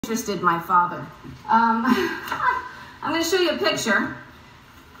interested my father. I'm going to show you a picture.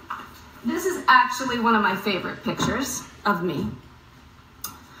 This is actually one of my favorite pictures of me.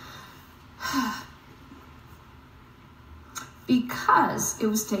 Because it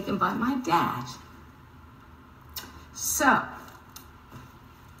was taken by my dad. So,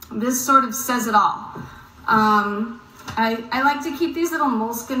 this sort of says it all. I like to keep these little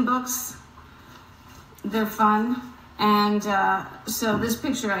moleskin books. They're fun. And so this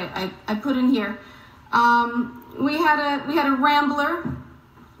picture I put in here. We had a Rambler,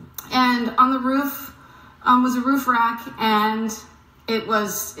 and on the roof was a roof rack, and it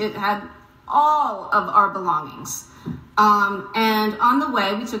had all of our belongings. And on the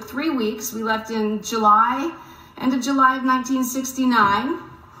way, we took 3 weeks. We left in end of July of 1969.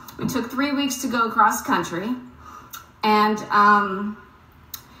 We took 3 weeks to go across country, and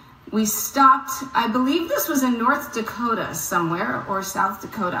we stopped, I believe this was in North Dakota somewhere, or South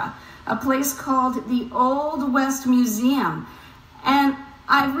Dakota, a place called the Old West Museum. And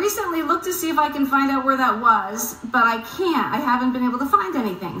I recently looked to see if I can find out where that was, but I can't. I haven't been able to find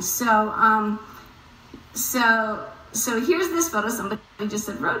anything. So here's this photo. Somebody just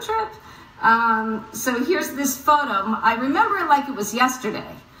said road trip. So here's this photo. I remember it like it was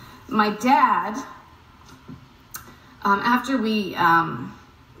yesterday. My dad, after we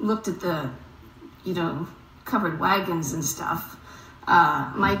looked at the, covered wagons and stuff,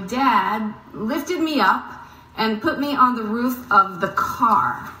 my dad lifted me up and put me on the roof of the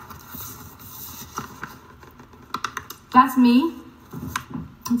car. That's me.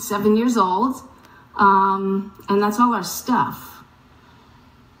 I'm 7 years old. And that's all our stuff.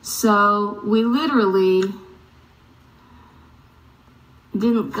 So we literally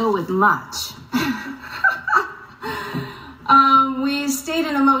didn't go with much. We stayed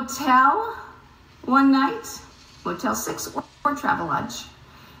in a motel one night, Motel 6 or Travelodge,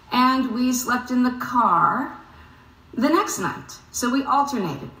 and we slept in the car the next night. So we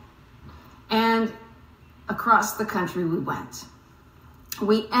alternated, and across the country we went.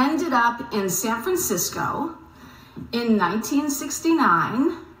 We ended up in San Francisco in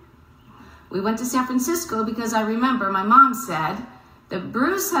 1969. We went to San Francisco because I remember my mom said that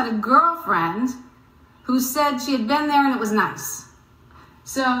Bruce had a girlfriend who said she had been there and it was nice.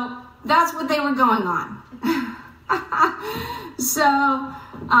 So that's what they were going on. So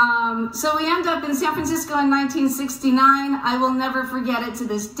we end up in San Francisco in 1969. I will never forget it to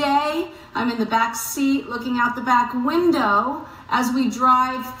this day. I'm in the back seat looking out the back window as we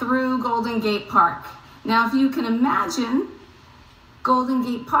drive through Golden Gate Park. Now, if you can imagine Golden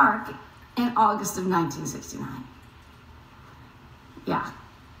Gate Park in August of 1969. Yeah,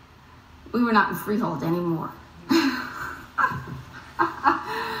 we were not in Freehold anymore.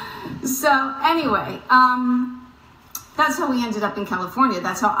 So anyway, that's how we ended up in California.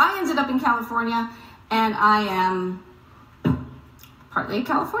 That's how I ended up in California, and I am partly a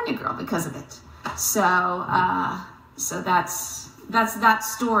California girl because of it. So that's that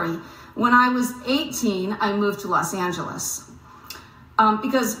story. When I was 18, I moved to Los Angeles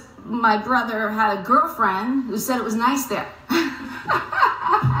because my brother had a girlfriend who said it was nice there.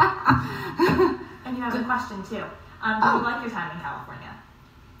 And you have a question too. Do you like your time in California?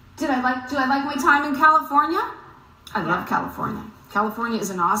 Do I like my time in California? I love California. California is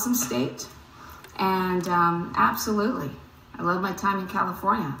an awesome state, and absolutely, I love my time in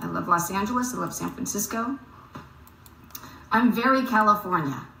California. I love Los Angeles. I love San Francisco. I'm very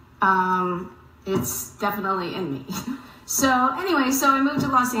California. It's definitely in me. So anyway, so I moved to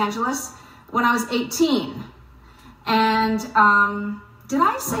Los Angeles when I was 18. And did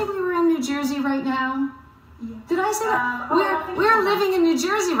I say we were in New Jersey right now? Yeah. Did I say that? We're living in New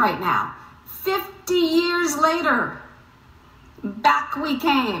Jersey right now. 50 years later, back we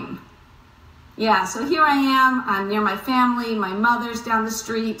came. Yeah, so here I am. I'm near my family. My mother's down the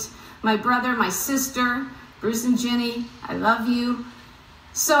street. My brother, my sister, Bruce and Ginny, I love you.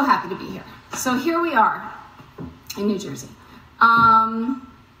 So happy to be here. So here we are in New Jersey.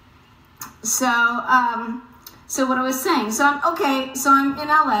 So what I was saying, so I'm in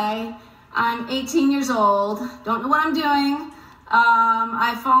LA. I'm 18 years old, don't know what I'm doing.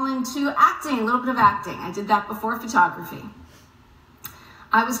 I fall into acting, a little bit of acting. I did that before photography.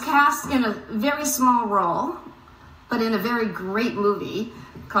 I was cast in a very small role, but in a very great movie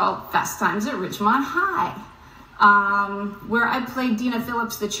called Fast Times at Ridgemont High, where I played Dina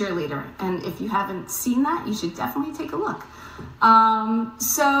Phillips, the cheerleader. And if you haven't seen that, you should definitely take a look.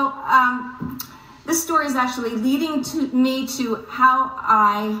 This story is actually leading me to how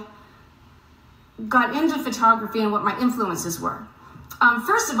I got into photography and what my influences were.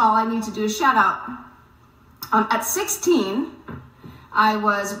 First of all, I need to do a shout out. At 16,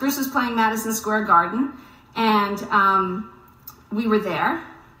 Bruce was playing Madison Square Garden, and we were there.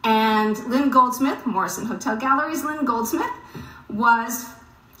 And Lynn Goldsmith, Morrison Hotel Gallery's Lynn Goldsmith, was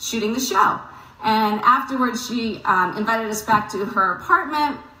shooting the show. And afterwards, she invited us back to her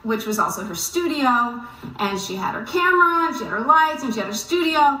apartment, which was also her studio. And she had her camera, and she had her lights, and she had her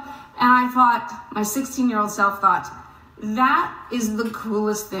studio. And I thought, my 16-year-old self thought, that is the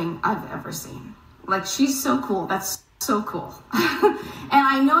coolest thing I've ever seen. Like, she's so cool. That's so cool. And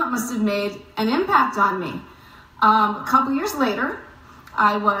I know it must have made an impact on me. A couple years later,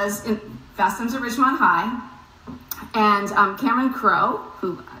 I was in Fast Times at Ridgemont High, and Cameron Crowe,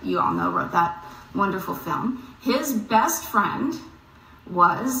 who you all know wrote that wonderful film, his best friend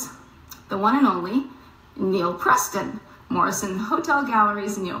was the one and only Neil Preston, Morrison Hotel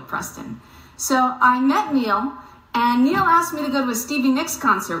Gallery's Neil Preston. So I met Neil, and Neil asked me to go to a Stevie Nicks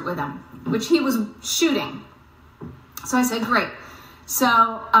concert with him, which he was shooting. So I said, great. So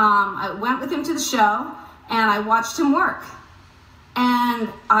I went with him to the show, and I watched him work. And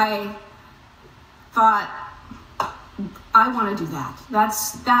I thought, I want to do that.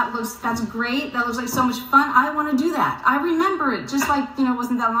 That's great. That looks like so much fun. I want to do that. I remember it just like, it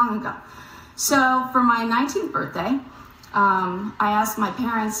wasn't that long ago. So for my 19th birthday, I asked my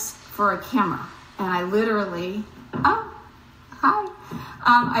parents for a camera. And I literally,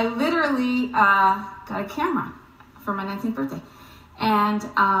 I literally got a camera for my 19th birthday. And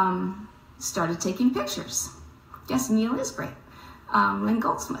started taking pictures. Yes, Neil is great. Lynn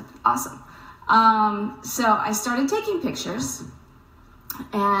Goldsmith, awesome. So I started taking pictures,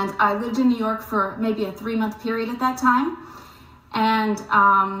 and I lived in New York for maybe a 3-month period at that time. And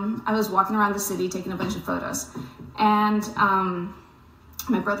I was walking around the city taking a bunch of photos. And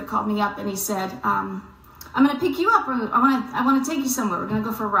my brother called me up and he said, I'm gonna pick you up. I wanna take you somewhere. We're gonna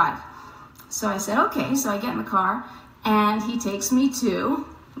go for a ride. So I said, okay. So I get in the car and he takes me to,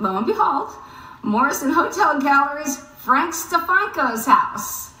 lo and behold, Morrison Hotel Gallery's Frank Stefanko's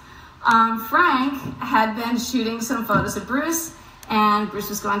house. Frank had been shooting some photos of Bruce, and Bruce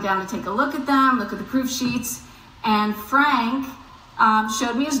was going down to take a look at them, look at the proof sheets, and Frank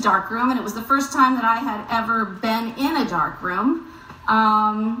showed me his darkroom, and it was the first time that I had ever been in a darkroom.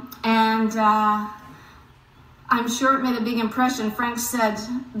 And I'm sure it made a big impression. Frank said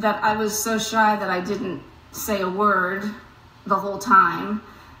that I was so shy that I didn't say a word the whole time.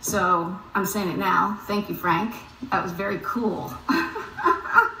 So I'm saying it now. Thank you, Frank. That was very cool.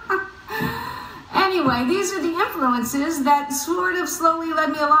 Anyway, these are the influences that sort of slowly led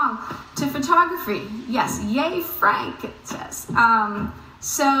me along to photography. Yes, yay, Frank, it says.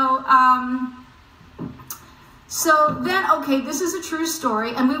 So then, okay, this is a true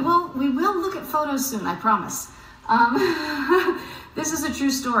story, and we will look at photos soon, I promise. This is a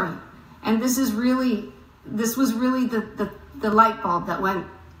true story, and this was really the light bulb that went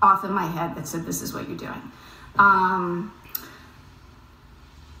off in my head that said, this is what you're doing. I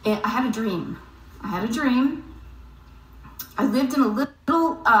had a dream. I lived in a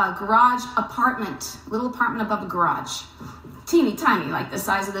little garage apartment, little apartment above a garage, teeny tiny, like the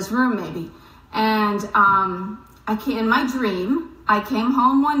size of this room maybe. And in my dream, I came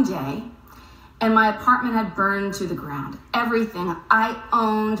home one day and my apartment had burned to the ground. Everything I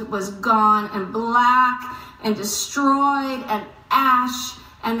owned was gone and black and destroyed and ash.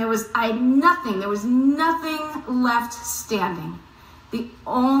 And there was nothing left standing. The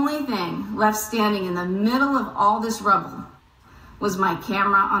only thing left standing in the middle of all this rubble was my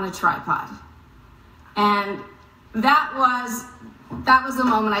camera on a tripod. And that was the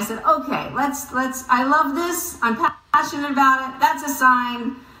moment I said, okay, I love this, I'm passionate about it, that's a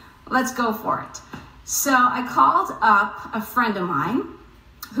sign, let's go for it. So I called up a friend of mine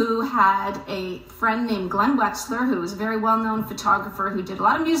who had a friend named Glenn Wexler, who was a very well-known photographer who did a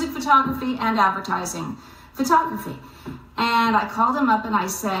lot of music photography and advertising photography. And I called him up and I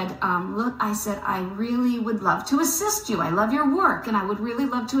said, look, I really would love to assist you. I love your work and I would really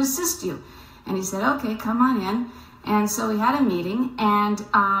love to assist you. And he said, okay, come on in. And so we had a meeting, and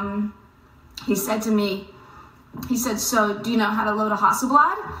he said to me, so do you know how to load a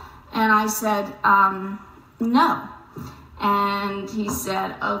Hasselblad? And I said, no. And he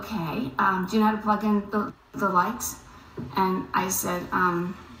said, okay, do you know how to plug in the lights? And I said,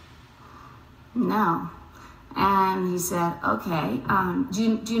 no. And he said, okay,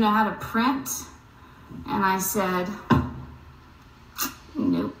 do you know how to print? And I said,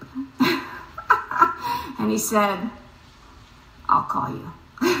 nope. And he said, I'll call you.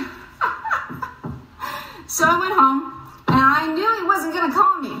 So I went home, and I knew he wasn't going to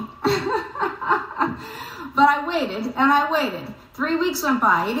call me. But I waited, and I waited. 3 weeks went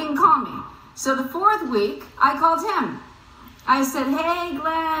by. He didn't call me. So the 4th week, I called him. I said, hey,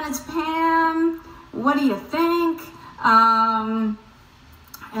 Glenn, it's Pam. What do you think? And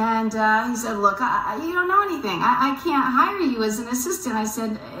he said, look, you don't know anything. I can't hire you as an assistant. I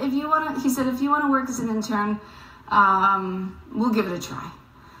said, he said, if you want to work as an intern, we'll give it a try.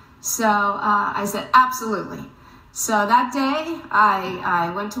 So I said, absolutely. So that day,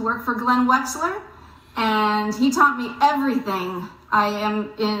 I went to work for Glenn Wexler, and he taught me everything. I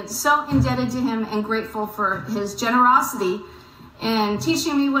am so indebted to him and grateful for his generosity in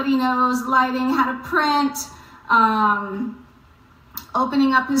teaching me what he knows, lighting, how to print,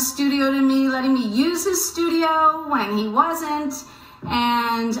 opening up his studio to me, letting me use his studio when he wasn't,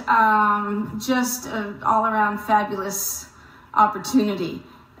 and just an all-around fabulous opportunity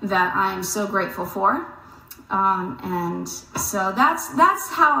that I'm so grateful for. And so that's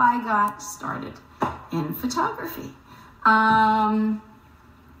how I got started in photography. I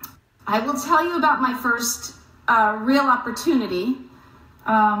will tell you about my first real opportunity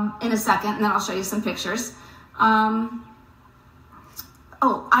in a second, and then I'll show you some pictures. I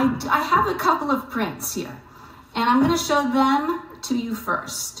have a couple of prints here, and I'm going to show them to you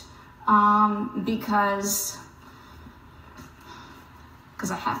first because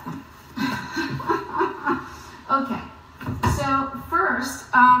I have them. Okay, so first,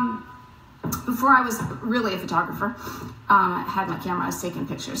 before I was really a photographer, I had my camera, I was taking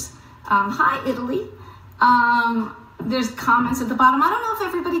pictures. Hi, Italy. There's comments at the bottom. I don't know if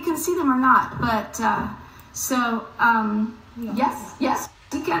everybody can see them or not, but yes,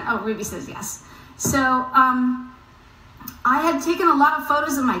 you can. Oh, Ruby says yes. So I had taken a lot of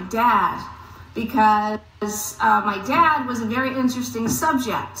photos of my dad because my dad was a very interesting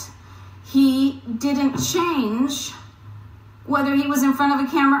subject. He didn't change whether he was in front of a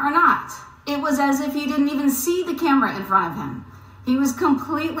camera or not. It was as if he didn't even see the camera in front of him. He was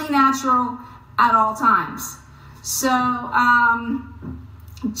completely natural at all times. So,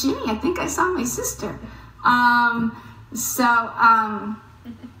 Ginny, I think I saw my sister. I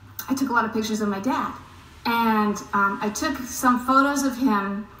took a lot of pictures of my dad. And I took some photos of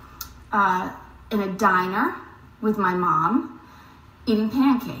him in a diner with my mom eating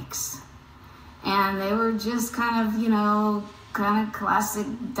pancakes. And they were just kind of classic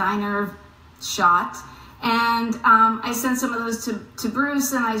diner shot. And I sent some of those to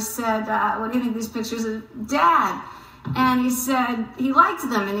Bruce, and I said, what do you think of these pictures of Dad? And he said he liked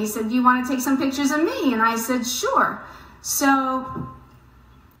them, and he said, do you want to take some pictures of me? And I said, sure. So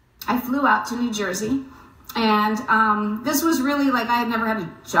I flew out to New Jersey, and this was really like I had never had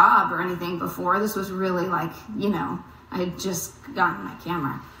a job or anything before. This was really like, I had just gotten my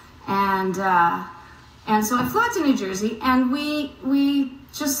camera. And so I flew out to New Jersey, and we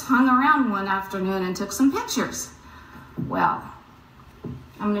just hung around one afternoon and took some pictures. Well,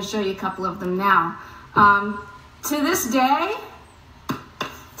 I'm going to show you a couple of them now. To this day,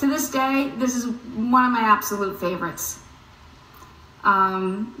 this is one of my absolute favorites.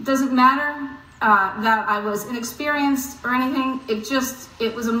 Doesn't matter that I was inexperienced or anything.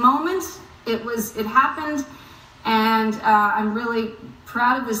 It was a moment. It happened, and I'm really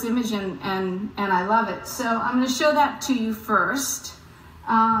proud of this image, and I love it. So I'm going to show that to you first.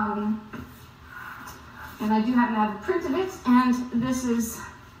 And I do happen to have a print of it, and this is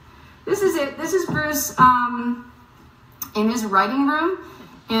it. This is Bruce in his writing room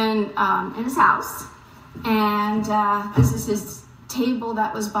in his house, and this is his table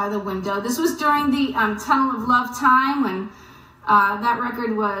that was by the window. This was during the Tunnel of Love time when that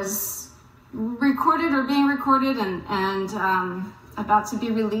record was recorded or being recorded and about to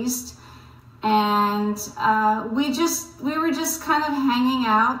be released. And we were just kind of hanging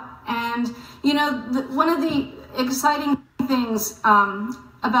out, and one of the exciting things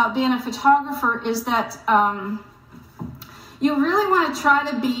about being a photographer is that you really want to try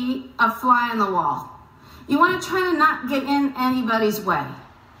to be a fly on the wall. You want to try to not get in anybody's way.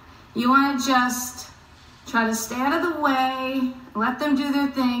 You want to just try to stay out of the way, let them do their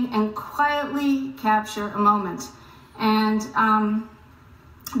thing, and quietly capture a moment. And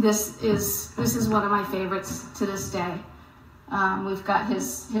this is one of my favorites to this day. We've got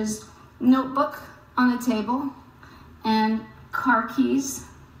his notebook on the table and car keys.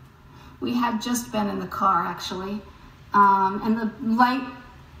 We had just been in the car, actually, and the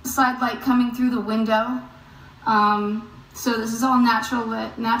side light coming through the window. So this is all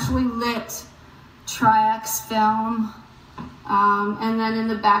naturally lit Tri-X film, and then in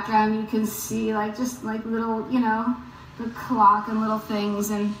the background you can see just little, the clock and little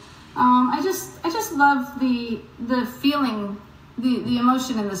things, and I just love the feeling, the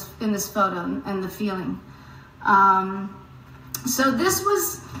emotion in this photo and the feeling. So this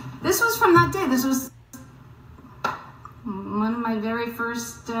was from that day. This was one of my very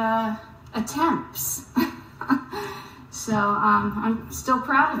first attempts. So I'm still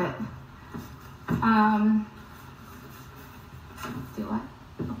proud of it. Do what?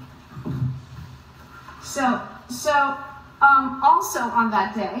 So also on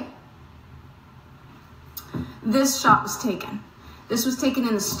that day, this shot was taken. This was taken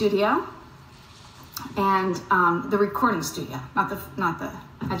in the studio, and the recording studio. Not the.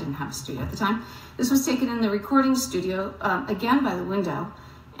 I didn't have a studio at the time. This was taken in the recording studio, again by the window,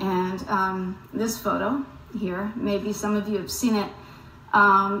 and this photo here, maybe some of you have seen it.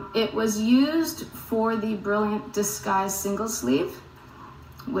 It was used for the Brilliant Disguise single sleeve,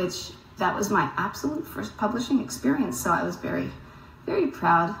 which that was my absolute first publishing experience. So I was very, very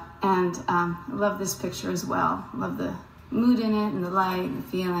proud, and I love this picture as well. Love the mood in it and the light and the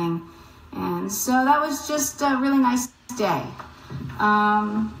feeling. And so that was just a really nice day.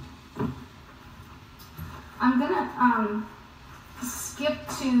 I'm gonna skip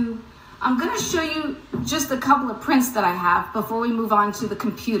to. I'm going to show you just a couple of prints that I have before we move on to the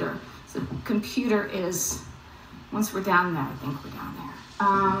computer. So the computer is, once we're down there, I think we're down there.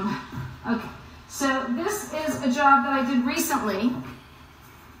 Okay, so this is a job that I did recently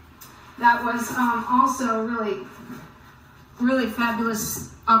that was also a really, really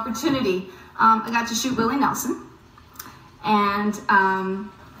fabulous opportunity. I got to shoot Willie Nelson, and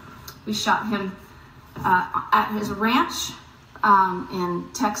we shot him at his ranch in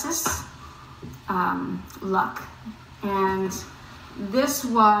Texas. Luck, and this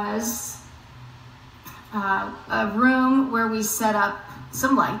was a room where we set up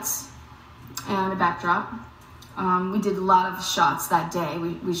some lights and a backdrop. We did a lot of shots that day.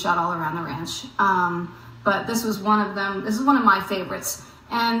 We shot all around the ranch, but this was one of them. This is one of my favorites,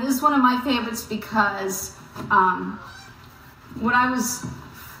 and this is one of my favorites because what I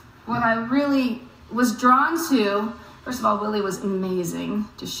really was drawn to. First of all, Willie was amazing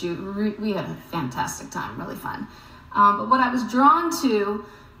to shoot. We had a fantastic time, really fun. But what I was drawn to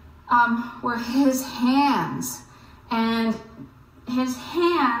were his hands. And I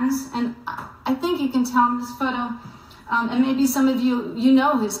think you can tell in this photo, and maybe some of you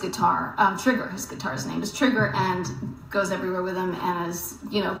know his guitar, Trigger. His guitar's name is Trigger, and goes everywhere with him, and has,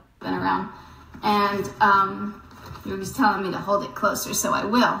 been around. And he was telling me to hold it closer, so I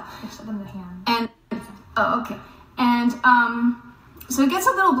will. Show them the hand. And, oh, okay. And so it gets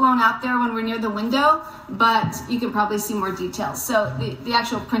a little blown out there when we're near the window, but you can probably see more details. So the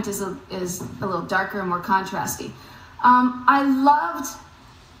actual print is a little darker and more contrasty. I loved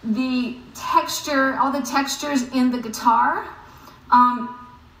the texture, all the textures in the guitar,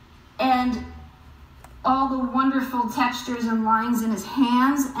 and all the wonderful textures and lines in his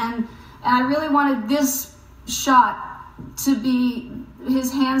hands. And I really wanted this shot to be,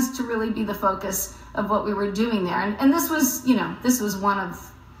 his hands to really be the focus of what we were doing there. And this was, this was one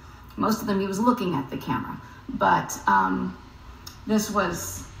of, most of them he was looking at the camera. But this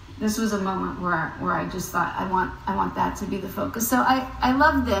was a moment where I just thought, I want that to be the focus. So I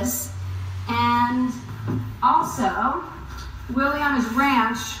love this. And also, Willie on his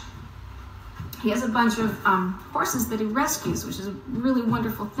ranch, he has a bunch of horses that he rescues, which is a really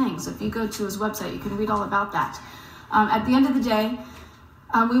wonderful thing. So if you go to his website, you can read all about that. At the end of the day,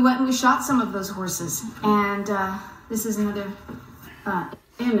 we went and we shot some of those horses, and this is another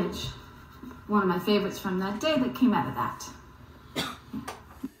image, one of my favorites from that day that came out of that.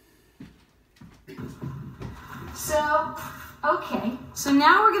 So, okay, so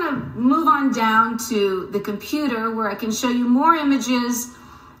now we're going to move on down to the computer where I can show you more images,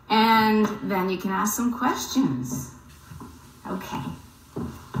 and then you can ask some questions. Okay,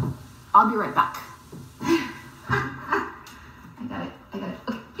 I'll be right back. I got it. Okay,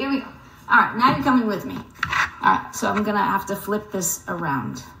 here we go. All right, now you're coming with me. All right, so I'm gonna have to flip this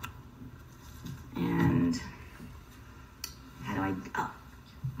around. And how do oh,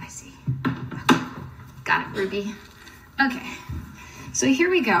 I see. Okay. Got it, Ruby. Okay, so here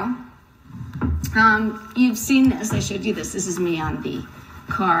we go. You've seen this, I showed you this. This is me on the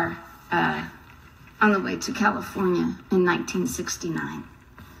car on the way to California in 1969.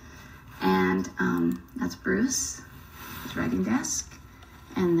 And that's Bruce, his writing desk.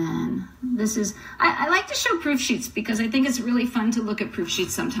 And then this is, I like to show proof sheets because I think it's really fun to look at proof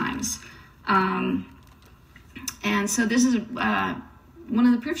sheets sometimes. And so this is one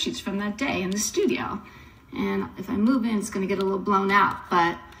of the proof sheets from that day in the studio. And if I move in, it's going to get a little blown out,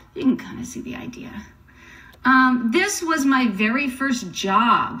 but you can kind of see the idea. This was my very first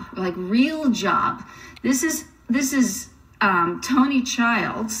job, like real job. This is Tony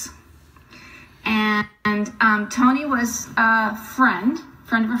Childs. And Tony was a friend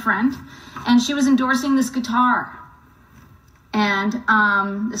of a friend, and she was endorsing this guitar.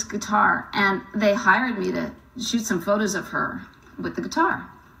 and this guitar, and they hired me to shoot some photos of her with the guitar.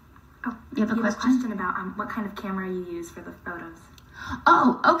 Oh, you have a question about what kind of camera you use for the photos.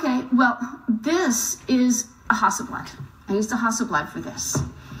 Oh, okay. Well, this is a Hasselblad. I used a Hasselblad for this.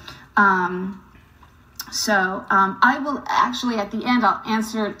 So I will actually, at the end, I'll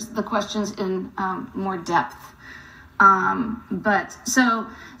answer the questions in more depth. But so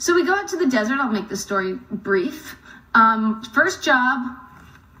we go out to the desert. I'll make the story brief. First job,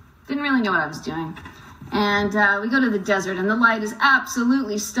 didn't really know what I was doing. And we go to the desert, and the light is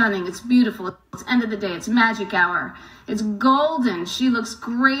absolutely stunning. It's beautiful. It's end of the day. It's magic hour. It's golden. She looks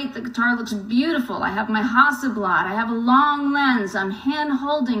great. The guitar looks beautiful. I have my Hasselblad. I have a long lens. I'm hand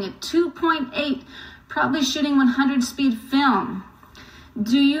holding at 2.8, probably shooting 100 speed film.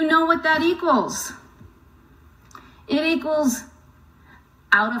 Do you know what that equals? It equals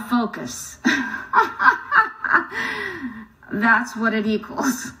out of focus. That's what it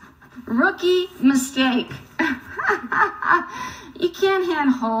equals. Rookie mistake. You can't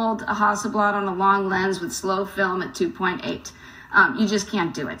hand hold a Hasselblad on a long lens with slow film at 2.8. You just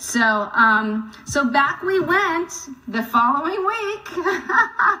can't do it. So back we went the following week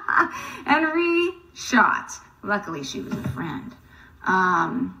and re-shot. Luckily, she was a friend.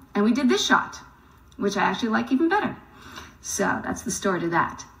 And we did this shot, which I actually like even better. So that's the story to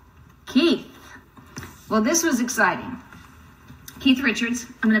that. Keith. Well, this was exciting. Keith Richards.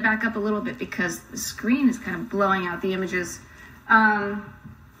 I'm going to back up a little bit because the screen is kind of blowing out the images.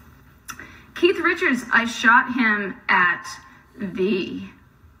 Keith Richards, I shot him at the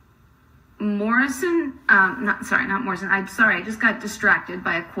Morrison, not Morrison. I'm sorry, I just got distracted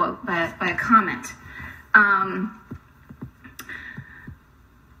by a quote, by a comment. I'm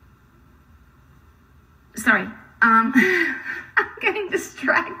getting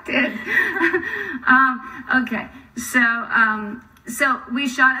distracted. Okay, so we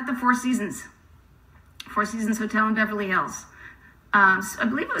shot at the Four Seasons Hotel in Beverly Hills. So I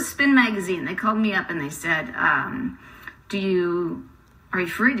believe it was Spin Magazine. They called me up and they said, are you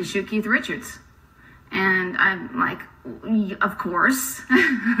free to shoot Keith Richards? And I'm like, of course.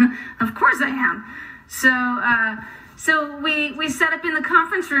 Of course I am. So we set up in the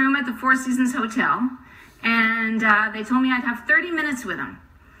conference room at the Four Seasons Hotel, and they told me I'd have 30 minutes with him.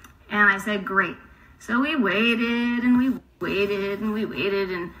 And I said, great. So we waited and we waited and we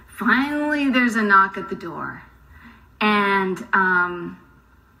waited, and finally there's a knock at the door. And I'm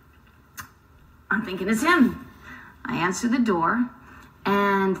thinking it's him. I answer the door,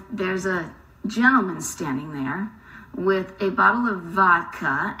 and there's a gentleman standing there with a bottle of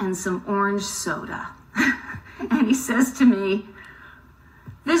vodka and some orange soda. And he says to me,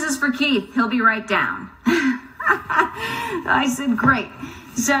 "This is for Keith. He'll be right down." I said, great.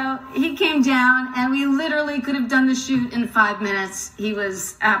 So he came down, and we literally could have done the shoot in 5 minutes. He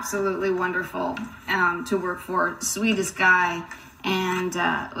was absolutely wonderful to work for, sweetest guy, and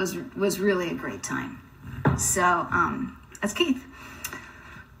was really a great time. So that's Keith.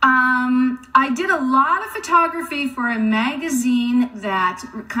 I did a lot of photography for a magazine that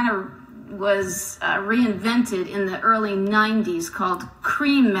kind of was reinvented in the early 90s called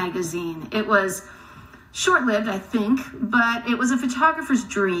Cream Magazine. It was short-lived, I think, but it was a photographer's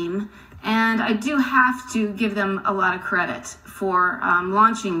dream, and I do have to give them a lot of credit for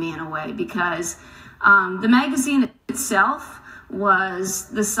launching me in a way, because the magazine itself was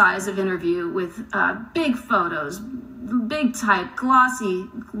the size of Interview, with big photos, big type, glossy,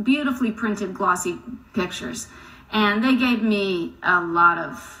 beautifully printed glossy pictures, and they gave me a lot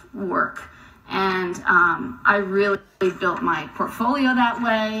of work, and I really built my portfolio that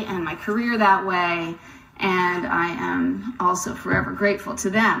way and my career that way, and I am also forever grateful to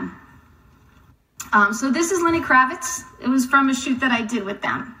them. So this is Lenny Kravitz. It was from a shoot that I did with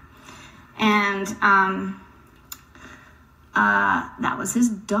them, and that was his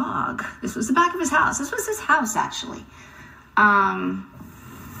dog. This was the back of his house. This was his house, actually. And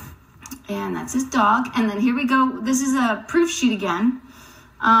that's his dog. And then here we go. This is a proof sheet again.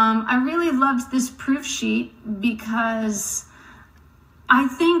 I really loved this proof sheet because I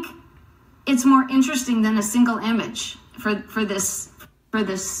think it's more interesting than a single image for this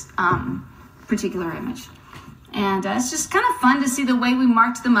particular image. And it's just kind of fun to see the way we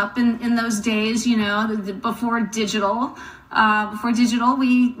marked them up in those days, you know, before digital.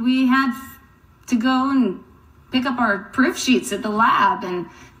 We had to go and pick up our proof sheets at the lab and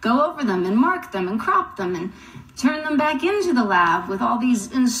go over them and mark them and crop them and turn them back into the lab with all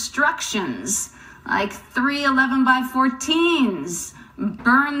these instructions, like 3 11x14s,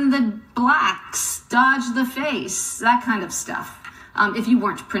 burn the blacks, dodge the face, that kind of stuff. If you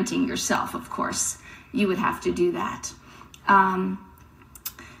weren't printing yourself, of course, you would have to do that. Can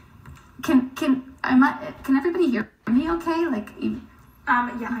everybody hear me okay? Like, yeah,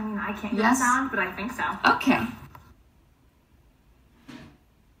 I mean, I can't hear the sound, but I think so. Okay.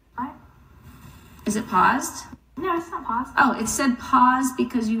 What? Is it paused? No, it's not paused. Oh, it said pause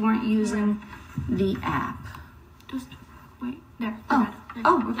because you weren't using the app. Just wait. There.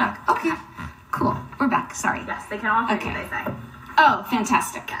 We're back. Okay. Cool. We're back. Sorry. Yes, they can all hear you, they say. Oh,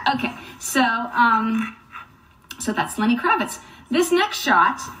 fantastic. Okay. So, so that's Lenny Kravitz. This next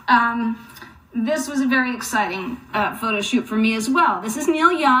shot, this was a very exciting photo shoot for me as well. This is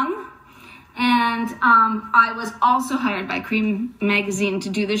Neil Young, and I was also hired by Cream Magazine to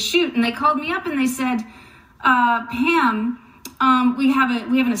do this shoot, and they called me up and they said, Pam, we have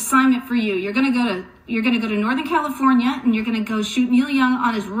an assignment for you. You're gonna go to Northern California, and you're gonna go shoot Neil Young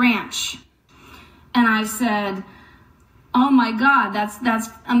on his ranch. And I said, oh my God, that's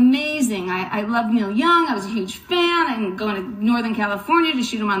amazing. I love Neil Young. I was a huge fan. I'm going to Northern California to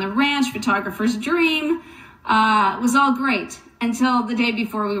shoot him on the ranch, photographer's dream. It was all great until the day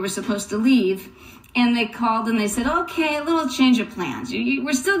before we were supposed to leave. And they called and they said, okay, a little change of plans.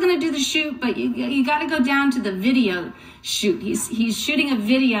 We're still going to do the shoot, but you got to go down to the video shoot. He's shooting a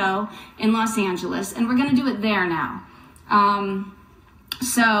video in Los Angeles, and we're going to do it there now.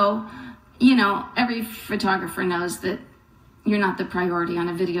 So, you know, every photographer knows that you're not the priority on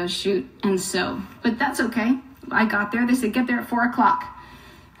a video shoot. And so, but that's okay. I got there. They said, get there at 4 o'clock.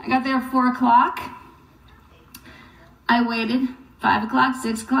 I got there at 4 o'clock. I waited 5 o'clock,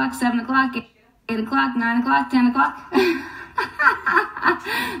 6 o'clock, 7 o'clock, 8 o'clock, 9 o'clock, 10 o'clock.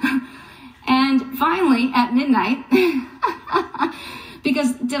 And finally, at midnight,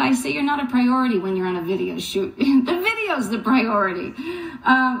 because did I say you're not a priority when you're on a video shoot? The video's the priority.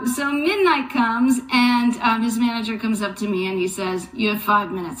 So midnight comes, and his manager comes up to me and he says, you have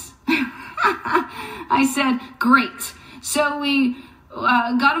 5 minutes. I said, great. So we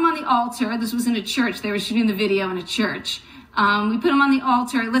got him on the altar. This was in a church. They were shooting the video in a church. We put him on the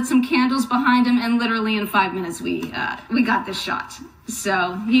altar, lit some candles behind him, and literally in 5 minutes we got this shot.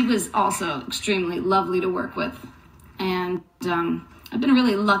 So he was also extremely lovely to work with. And I've been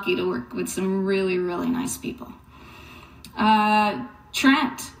really lucky to work with some really, really nice people.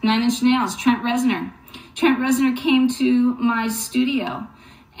 Trent, 9 Inch Nails, Trent Reznor. Trent Reznor came to my studio,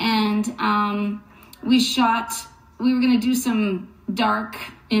 and we were going to do some dark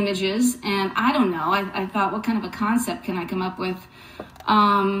images, and I don't know, I thought, what kind of a concept can I come up with?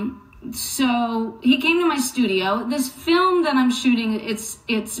 So he came to my studio. This film that I'm shooting, it's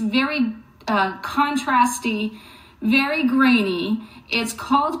very contrasty, very grainy. It's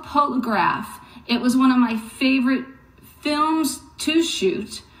called Photograph. It was one of my favorite films to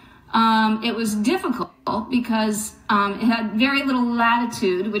shoot. It was difficult because it had very little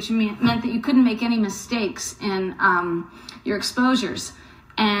latitude, which meant that you couldn't make any mistakes in your exposures.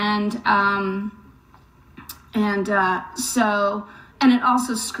 And it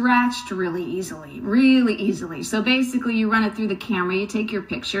also scratched really easily. So basically you run it through the camera, you take your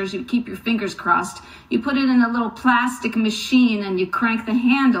pictures, you keep your fingers crossed, you put it in a little plastic machine and you crank the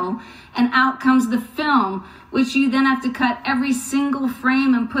handle, and out comes the film, which you then have to cut every single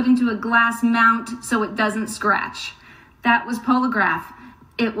frame and put into a glass mount so it doesn't scratch. That was Photograph.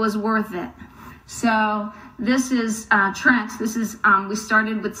 It was worth it. So this is Trent. This is, we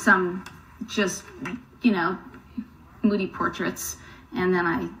started with some just, you know, moody portraits. And then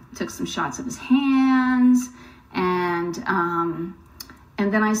I took some shots of his hands, and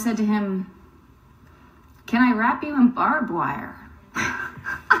then I said to him, can I wrap you in barbed wire?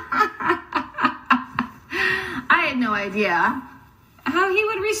 I had no idea how he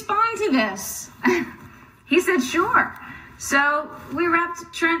would respond to this. He said, sure. So we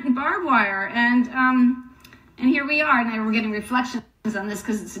wrapped Trent in barbed wire, and here we are. Now we're getting reflections on this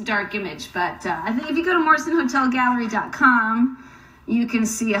because it's a dark image, but I think if you go to MorrisonHotelGallery.com, you can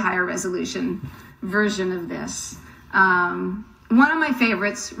see a higher resolution version of this. One of my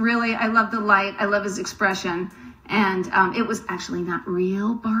favorites, really, I love the light, I love his expression, and it was actually not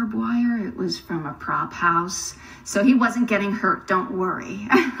real barbed wire, it was from a prop house, so he wasn't getting hurt, don't worry.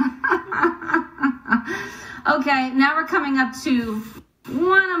 Okay, now we're coming up to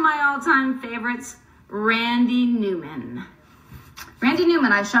one of my all-time favorites, Randy Newman. Randy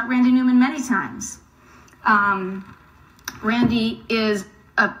Newman, I've shot Randy Newman many times. Randy is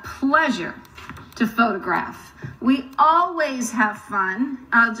a pleasure to photograph. We always have fun.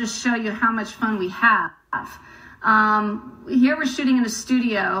 I'll just show you how much fun we have. Here we're shooting in a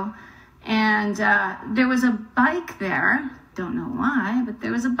studio, and there was a bike there. Don't know why, but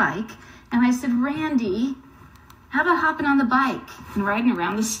there was a bike. And I said, Randy, how about hopping on the bike and riding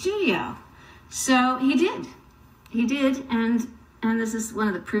around the studio? So he did. he did, and this is one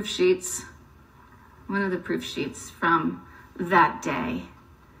of the proof sheets. One of the proof sheets from that day,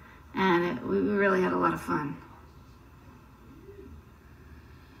 and we really had a lot of fun.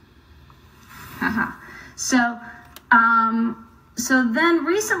 So then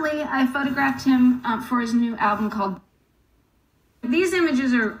recently I photographed him for his new album called. These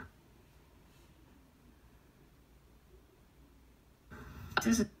images are.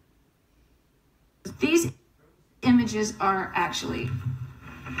 These images are actually.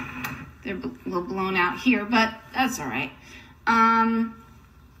 They're a little blown out here, but that's all right.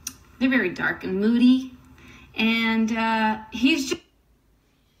 They're very dark and moody, and he's just.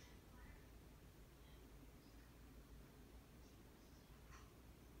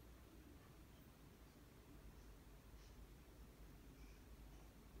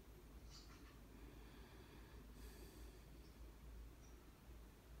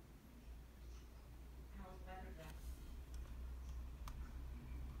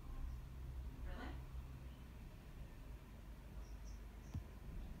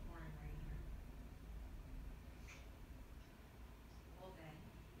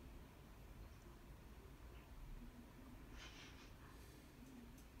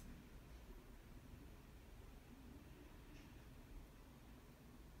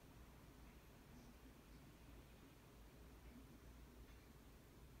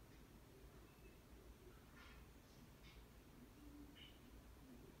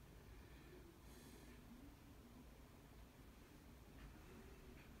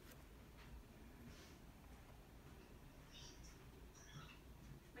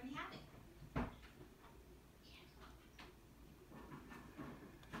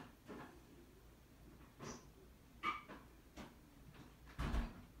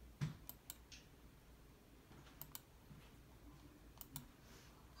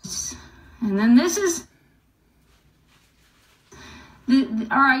 And then this is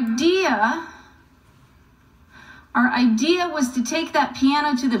our idea. Our idea was to take that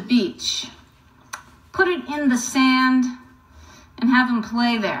piano to the beach, put it in the sand, and have him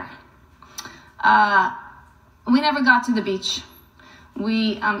play there. We never got to the beach.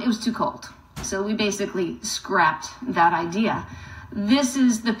 It was too cold, so we basically scrapped that idea. This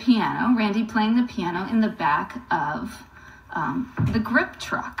is the piano, Randy playing the piano in the back of the grip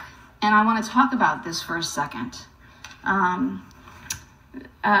truck. And I want to talk about this for a second. Look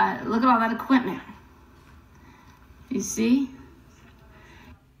at all that equipment. You see?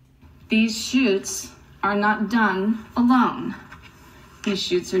 These shoots are not done alone. These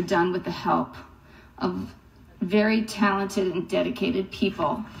shoots are done with the help of very talented and dedicated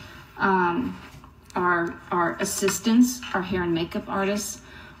people. Our assistants, our hair and makeup artists,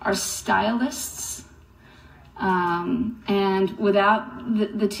 our stylists, and without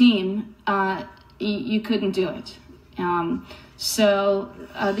the team, you couldn't do it. So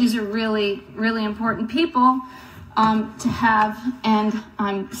these are really, really important people to have, and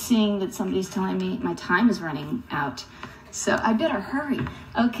I'm seeing that somebody's telling me my time is running out. So I better hurry.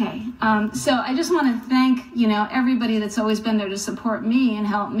 Okay, so I just want to thank, everybody that's always been there to support me and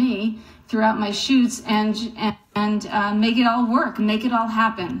help me throughout my shoots and make it all work, make it all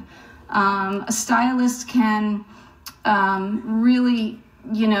happen. A stylist can really,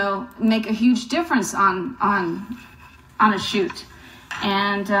 make a huge difference on a shoot.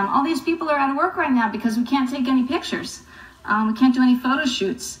 And all these people are out of work right now because we can't take any pictures. We can't do any photo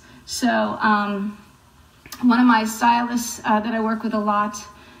shoots. So one of my stylists that I work with a lot,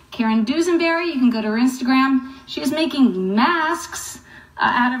 Karen Dusenberry, you can go to her Instagram. She is making masks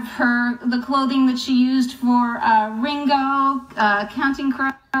out of the clothing that she used for Ringo, Counting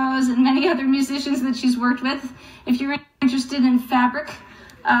Crows, and many other musicians that she's worked with. If you're interested in fabric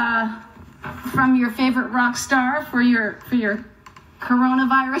from your favorite rock star for your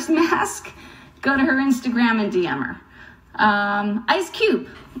coronavirus mask, go to her Instagram and DM her. Ice Cube.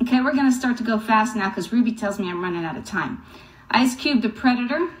 Okay, we're gonna start to go fast now because Ruby tells me I'm running out of time. Ice Cube, the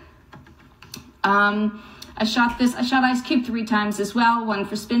Predator. I shot Ice Cube 3 times as well, one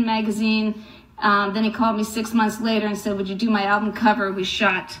for Spin Magazine. Then he called me 6 months later and said, would you do my album cover? We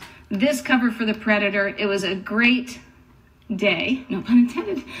shot this cover for the Predator. It was a great day, no pun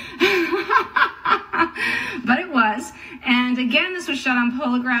intended, but it was. And again, this was shot on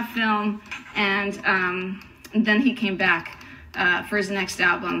Polograph film, and then he came back for his next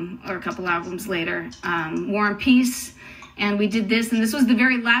album, or a couple albums later, War and Peace, and we did this, and this was the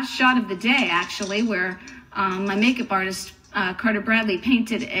very last shot of the day, actually, where my makeup artist, Carter Bradley,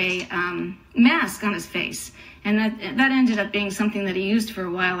 painted a mask on his face, and that ended up being something that he used for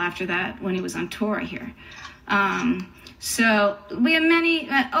a while after that when he was on tour here. So we have many,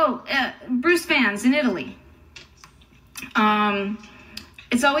 Bruce fans in Italy.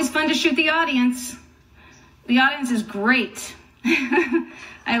 It's always fun to shoot the audience. The audience is great.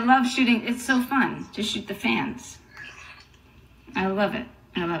 I love shooting. It's so fun to shoot the fans. I love it.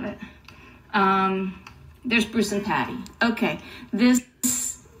 I love it. There's Bruce and Patty. Okay, this,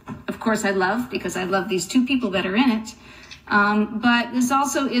 of course, I love because I love these two people that are in it. But this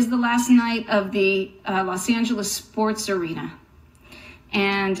also is the last night of the Los Angeles Sports Arena,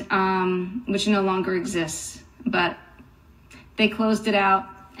 and which no longer exists. But they closed it out,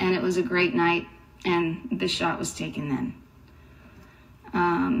 and it was a great night, and the shot was taken then.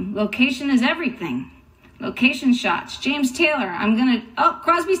 Location is everything. Location shots. James Taylor.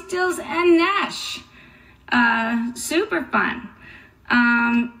 Crosby, Stills, and Nash. Super fun.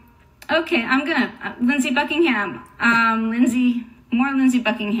 Okay, Lindsey Buckingham. More Lindsey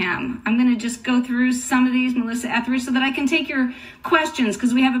Buckingham. I'm gonna just go through some of these, Melissa Etheridge, so that I can take your questions,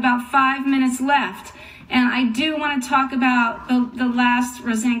 because we have about 5 minutes left. And I do want to talk about the last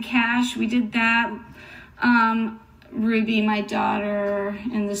Roseanne Cash. We did that. Ruby, my daughter,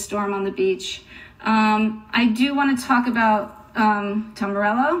 in the storm on the beach. I do want to talk about Tom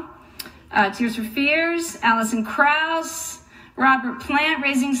Morello, Tears for Fears, Alison Krauss, Robert Plant,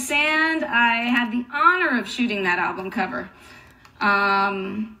 Raising Sand. I had the honor of shooting that album cover.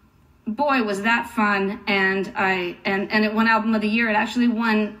 Boy, was that fun, and it won Album of the Year. It actually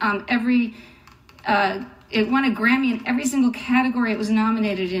won it won a Grammy in every single category it was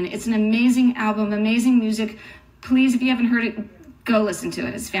nominated in. It's an amazing album, amazing music. Please, if you haven't heard it, go listen to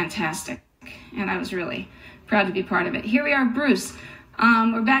it. It's fantastic, and I was really proud to be part of it. Here we are, Bruce.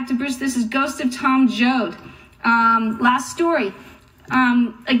 We're back to Bruce. This is Ghost of Tom Joad. Last story.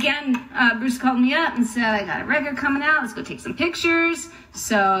 Again, Bruce called me up and said, I got a record coming out. Let's go take some pictures.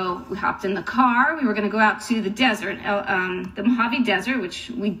 So we hopped in the car. We were going to go out to the desert, the Mojave Desert,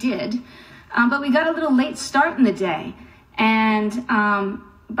 which we did. But we got a little late start in the day. And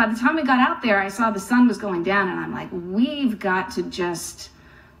by the time we got out there, I saw the sun was going down. And I'm like, we've got to just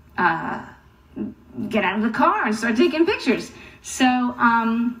get out of the car and start taking pictures. So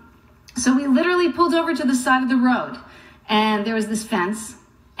we literally pulled over to the side of the road. And there was this fence,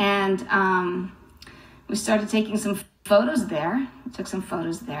 and we started taking some photos there. We took some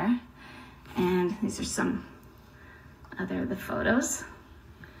photos there, and these are some other of the photos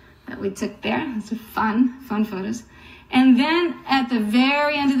that we took there. These are fun photos. And then at the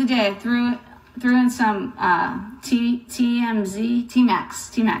very end of the day, I threw in some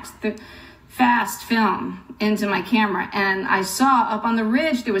T-Max, fast film into my camera, and I saw up on the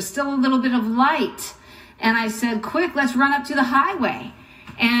ridge there was still a little bit of light. And I said, quick, let's run up to the highway.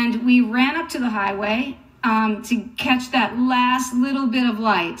 And we ran up to the highway to catch that last little bit of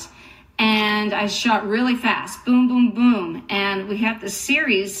light. And I shot really fast, boom, boom, boom. And we had this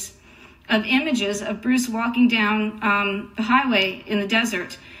series of images of Bruce walking down the highway in the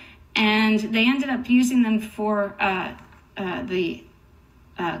desert. And they ended up using them for the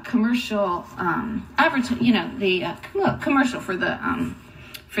commercial, commercial for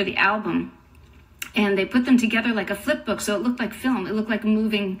the album. And they put them together like a flip book, so it looked like film. It looked like a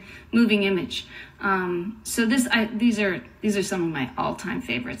moving image. So these are some of my all-time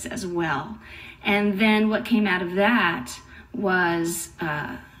favorites as well. And then what came out of that was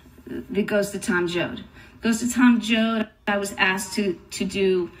the Ghost of Tom Joad. Ghost of Tom Joad, I was asked to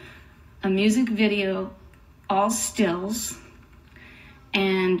do a music video, all stills,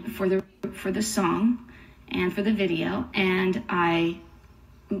 and for the song and for the video, and I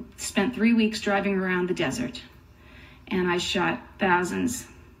spent 3 weeks driving around the desert, and I shot thousands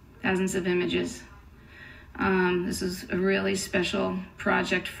of images. This was a really special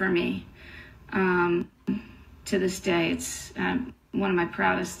project for me. To this day, it's one of my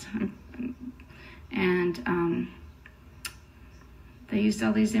proudest. And they used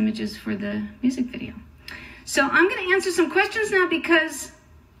all these images for the music video. So I'm going to answer some questions now because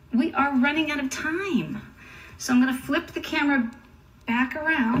we are running out of time. So I'm going to flip the camera back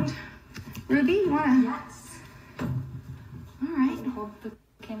around. Ruby, you want to? Yes. All right. Hold the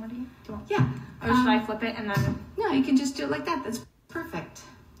camera to you? Do you want? Yeah. Or should I flip it and then? No, you can just do it like that. That's perfect.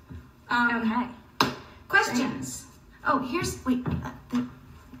 Okay. Questions. Oh, wait.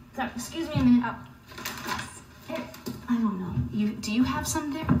 So, Excuse me a minute. oh, yes. Here. I don't know. Do you have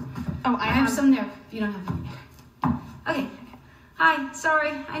some there? Oh, I have some there. If you don't have any there. Okay. Hi.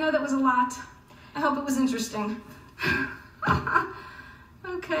 Sorry. I know that was a lot. I hope it was interesting.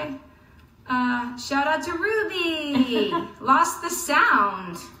 Okay. Shout out to Ruby. Lost the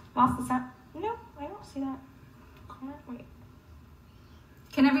sound. Lost the sound? No, I don't see that comment. Wait.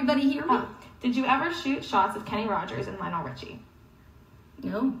 Can everybody hear me? Oh. Did you ever shoot shots of Kenny Rogers and Lionel Richie?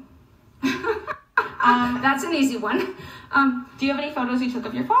 No. That's an easy one. Do you have any photos you took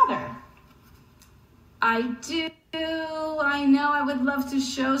of your father? I do. I know I would love to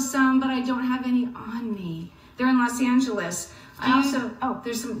show some, but I don't have any on me. They're in Los Angeles.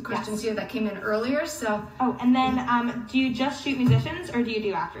 There's some questions here that came in earlier, so. Oh, and then do you just shoot musicians or do you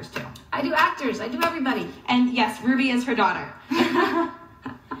do actors too? I do actors. I do everybody. And yes, Ruby is her daughter.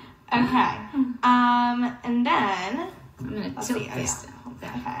 Okay. And then I'm going to tilt this.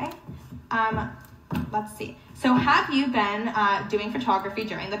 Okay. Let's see. So have you been doing photography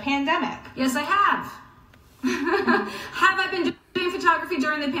during the pandemic? Yes, I have. Have I been doing photography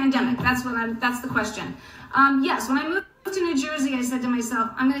during the pandemic? That's the question. Yes, when I moved to New Jersey, I said to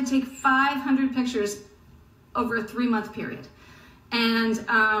myself, I'm going to take 500 pictures over a 3-month period. And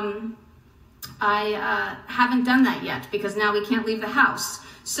I haven't done that yet because now we can't leave the house.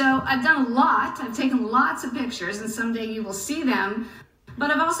 So I've done a lot. I've taken lots of pictures, and someday you will see them. But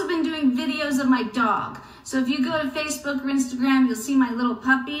I've also been doing videos of my dog. So if you go to Facebook or Instagram, you'll see my little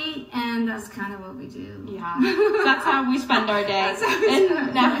puppy, and that's kind of what we do. Yeah, that's how we spend our day.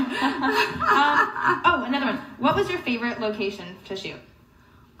 Oh, another one. What was your favorite location to shoot?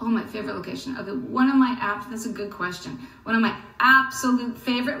 Oh, my favorite location. Okay, that's a good question. One of my absolute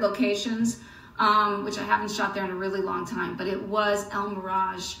favorite locations, which I haven't shot there in a really long time, but it was El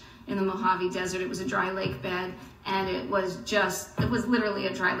Mirage in the Mojave Desert. It was a dry lake bed, and it was literally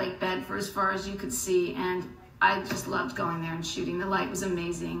a dry lake bed for as far as you could see, and I just loved going there and shooting. The light was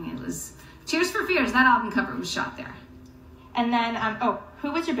amazing. It was Tears for Fears. That album cover was shot there. And then,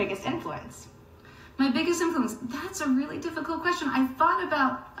 who was your biggest influence? My biggest influence? That's a really difficult question. I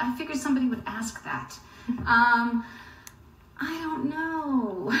figured somebody would ask that. I don't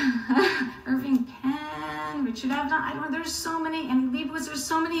know. Irving Penn, Richard Avedon. I don't know. There's so many, and Leibowitz. There's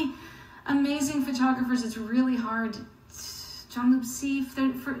so many amazing photographers. It's really hard. John Luke Seif.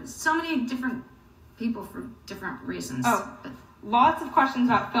 For so many different people for different reasons. Oh, lots of questions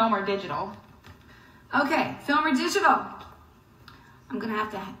about film or digital. Okay, film or digital? I'm gonna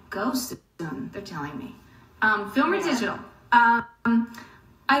have to go soon. They're telling me. Film or digital?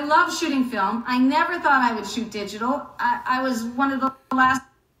 I love shooting film. I never thought I would shoot digital. I was one of the last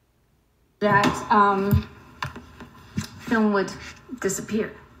that film would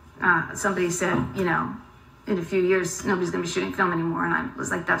disappear. Somebody said, in a few years, nobody's going to be shooting film anymore. And I was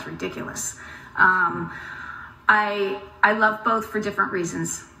like, that's ridiculous. I love both for different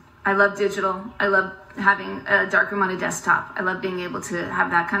reasons. I love digital. I love having a darkroom on a desktop. I love being able to have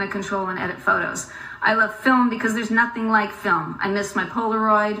that kind of control and edit photos. I love film because there's nothing like film. I miss my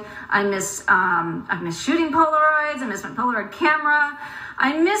Polaroid. I miss shooting Polaroids. I miss my Polaroid camera.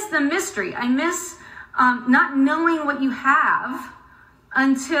 I miss the mystery. I miss not knowing what you have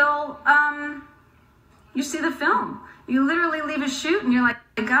until you see the film. You literally leave a shoot and you're like,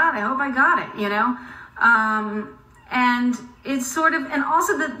 God, I hope I got it, and it's sort of, and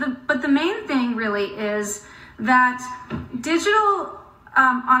also but the main thing really is that digital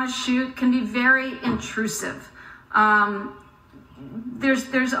on a shoot can be very intrusive.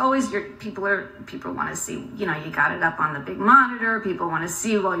 There's always people want to see, you got it up on the big monitor, people want to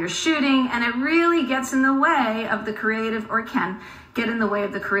see while you're shooting, and it really gets in the way of the creative, or can get in the way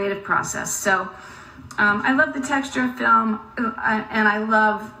of the creative process. So I love the texture of film, and I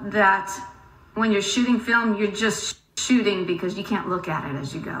love that when you're shooting film, you're just shooting because you can't look at it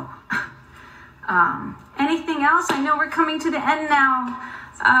as you go. Anything else? I know we're coming to the end now.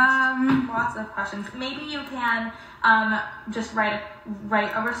 Lots of questions. Maybe you can just write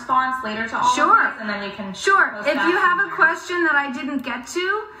a response later to all Sure. of these, and then you can Sure. post If that you have a somewhere. question that I didn't get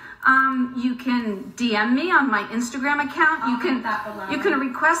to, you can DM me on my Instagram account. I'll link that below. You can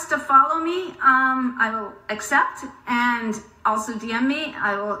request to follow me. I will accept, and also DM me.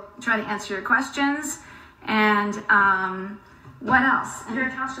 I will try to answer your questions. And what else? Your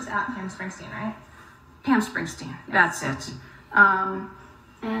account's just at Pam Springsteen, right? Pam Springsteen. That's it.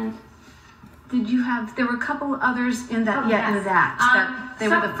 And did you have? There were a couple others in that. Oh, yes. In that they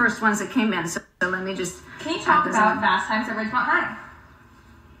were the first ones that came in. So let me just. Can you talk about Fast Times at Ridgemont High?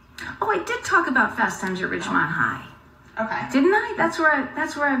 Oh, I did talk about Fast Times at Ridgemont High. Okay. Didn't I? That's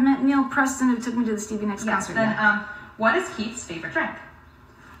where I met Neil Preston, who took me to the Stevie Nicks concert. Then, what is Keith's favorite drink?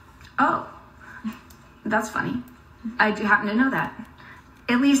 Oh, that's funny. I do happen to know that.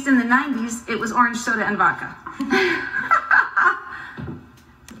 At least in the 90s, it was orange soda and vodka.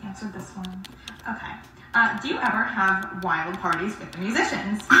 You answered this one. Okay. Do you ever have wild parties with the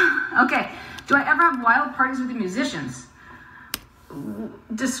musicians? Okay. Do I ever have wild parties with the musicians?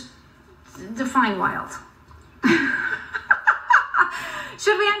 Define wild.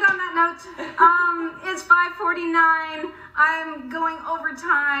 Should we end on that note? It's 5:49. I'm going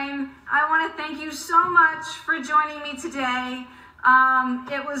overtime. I want to thank you so much for joining me today.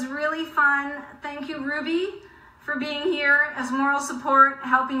 It was really fun. Thank you, Ruby, for being here as moral support,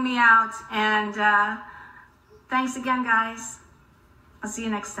 helping me out. And thanks again, guys. I'll see you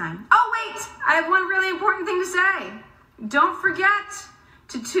next time. Oh, wait! I have one really important thing to say. Don't forget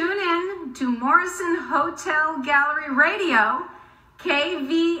to tune in to Morrison Hotel Gallery Radio,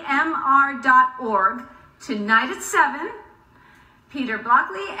 kvmr.org, tonight at 7. Peter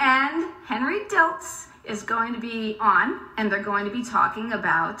Blockley and Henry Diltz is going to be on, and they're going to be talking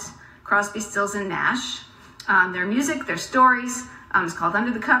about Crosby, Stills, and Nash, their music, their stories. It's called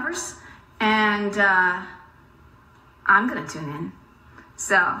Under the Covers, and I'm going to tune in.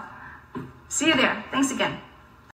 So, see you there. Thanks again.